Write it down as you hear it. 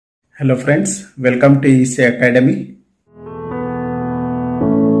Hello friends, welcome to EC Academy.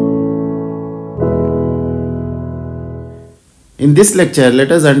 In this lecture,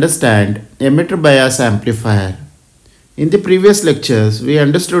 let us understand emitter bias amplifier. In the previous lectures, we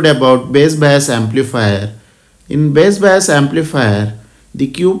understood about base bias amplifier. In base bias amplifier, the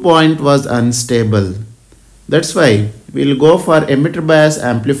Q point was unstable. That's why we will go for emitter bias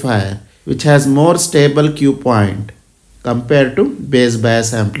amplifier, which has more stable Q point compared to base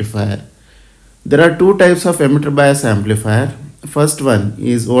bias amplifier. There are two types of emitter bias amplifier. First one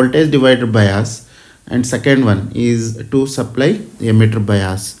is voltage divider bias and second one is two supply emitter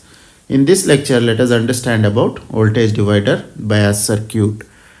bias. In this lecture, let us understand about voltage divider bias circuit.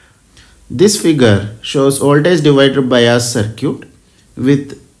 This figure shows voltage divider bias circuit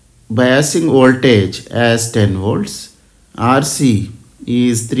with biasing voltage as 10 volts. RC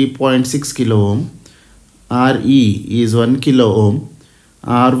is 3.6 kilo ohm. RE is 1 kilo ohm,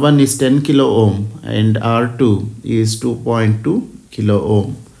 R1 is 10 kilo ohm and R2 is 2.2 kilo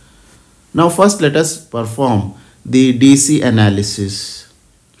ohm. Now first let us perform the DC analysis.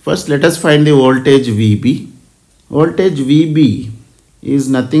 First let us find the voltage VB. Voltage VB is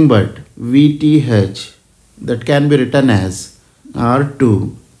nothing but VTH, that can be written as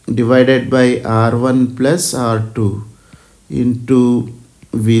R2 divided by R1 plus R2 into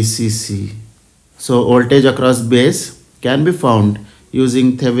VCC. So voltage across base can be found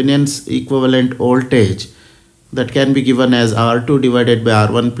using Thevenin's equivalent voltage, that can be given as R2 divided by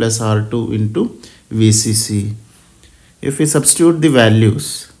R1 plus R2 into VCC. If we substitute the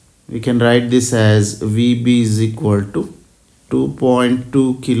values, we can write this as VB is equal to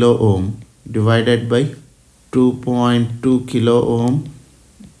 2.2 kilo ohm divided by 2.2 kilo ohm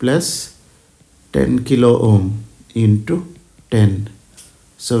plus 10 kilo ohm into 10.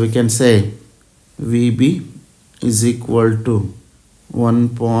 So we can say VB is equal to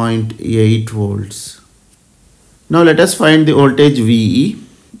 1.8 volts. Now let us find the voltage VE.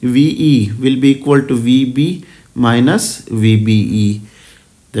 VE will be equal to VB minus VBE.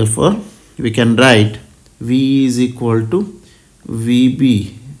 Therefore, we can write VE is equal to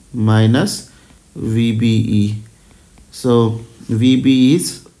VB minus VBE. So VB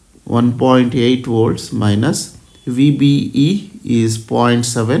is 1.8 volts minus VBE is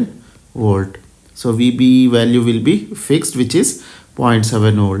 0.7 volt. So VBE value will be fixed, which is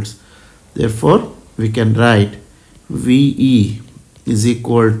 0.7 volts. Therefore, we can write VE is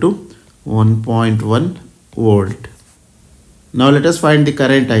equal to 1.1 volt. Now let us find the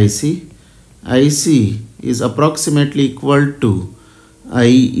current IC. IC is approximately equal to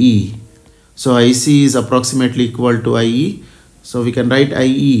IE. So IC is approximately equal to IE. So we can write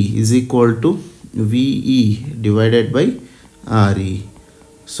IE is equal to VE divided by RE.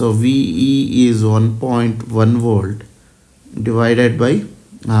 So VE is 1.1 volt divided by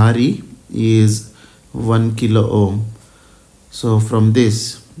RE is 1 kilo ohm. So from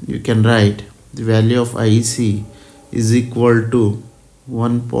this you can write the value of IC is equal to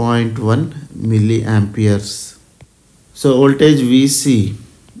 1.1 milliamperes. So voltage VC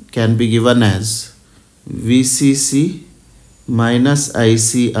can be given as VCC minus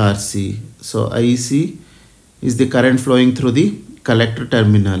ICRC. So IC is the current flowing through the collector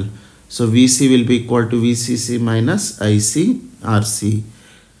terminal. So VC will be equal to VCC minus ICRC.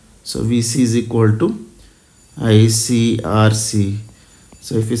 So VC is equal to ICRC.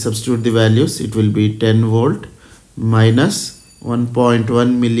 So if we substitute the values, it will be 10 volt minus 1.1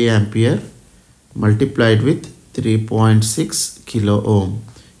 milliampere multiplied with 3.6 kilo ohm,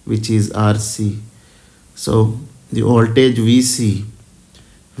 which is RC. So the voltage VC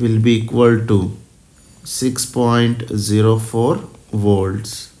will be equal to 6.04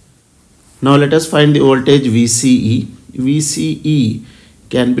 volts. Now let us find the voltage VCE. VCE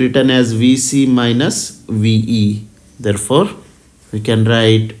can be written as VC minus VE. Therefore, we can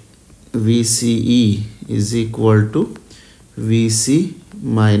write VCE is equal to VC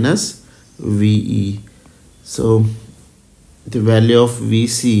minus VE. So the value of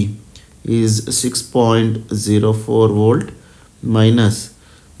VC is 6.04 volt minus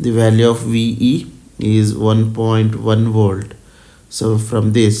the value of VE is 1.1 volt. So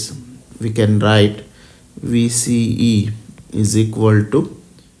from this we can write VCE is equal to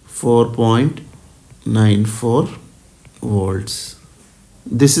 4.94 volts.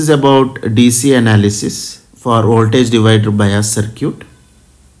 This is about DC analysis for voltage divider bias circuit.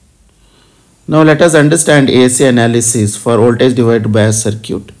 Now let us understand AC analysis for voltage divider bias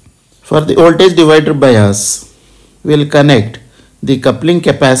circuit. For the voltage divider bias, we will connect the coupling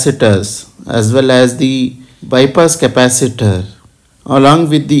capacitors as well as the bypass capacitor along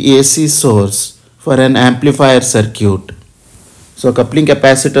with the AC source for an amplifier circuit. So coupling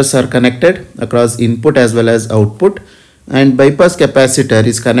capacitors are connected across input as well as output, and bypass capacitor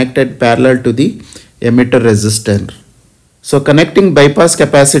is connected parallel to the emitter resistor. So connecting bypass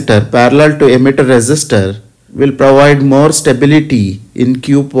capacitor parallel to emitter resistor will provide more stability in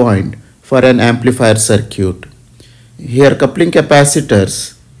Q point for an amplifier circuit. Here coupling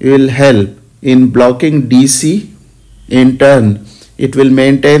capacitors will help in blocking DC. In turn, it will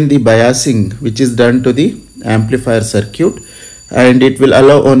maintain the biasing which is done to the amplifier circuit, and it will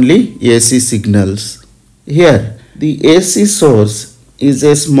allow only AC signals. Here the AC source is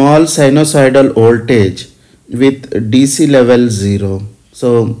a small sinusoidal voltage with DC level 0. So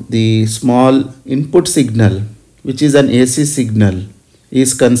the small input signal which is an AC signal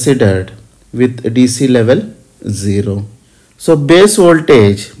is considered with DC level 0. So base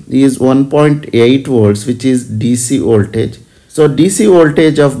voltage is 1.8 volts, which is DC voltage. So DC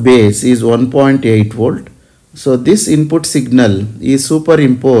voltage of base is 1.8 volt. So this input signal is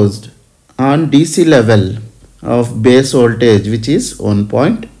superimposed on DC level of base voltage, which is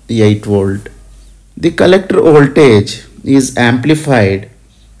 1.8 volt. The collector voltage is amplified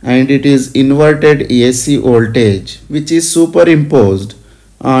and it is inverted AC voltage, which is superimposed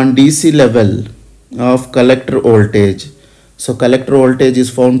on DC level of collector voltage. So collector voltage is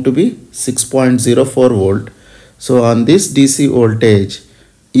found to be 6.04 volt. So on this DC voltage,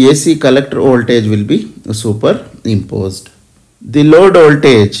 AC collector voltage will be superimposed. The load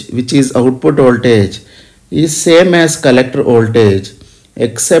voltage, which is output voltage, is same as collector voltage,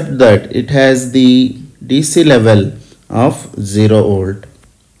 except that it has the DC level of 0 volt.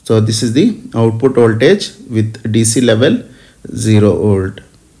 So this is the output voltage with DC level 0 volt.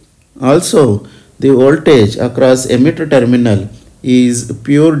 Also, the voltage across emitter terminal is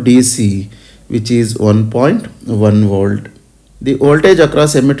pure DC, which is 1.1 volt. The voltage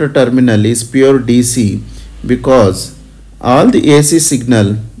across emitter terminal is pure DC because all the AC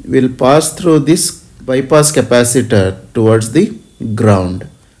signal will pass through this bypass capacitor towards the ground.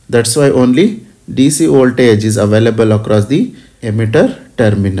 That's why only DC voltage is available across the emitter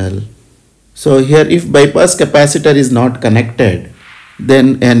terminal. So here, if bypass capacitor is not connected,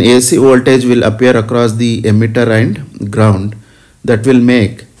 then an AC voltage will appear across the emitter and ground. That will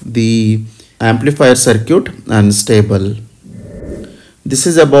make the amplifier circuit unstable. This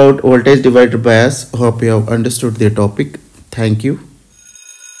is about voltage divider bias. Hope you have understood the topic. Thank you.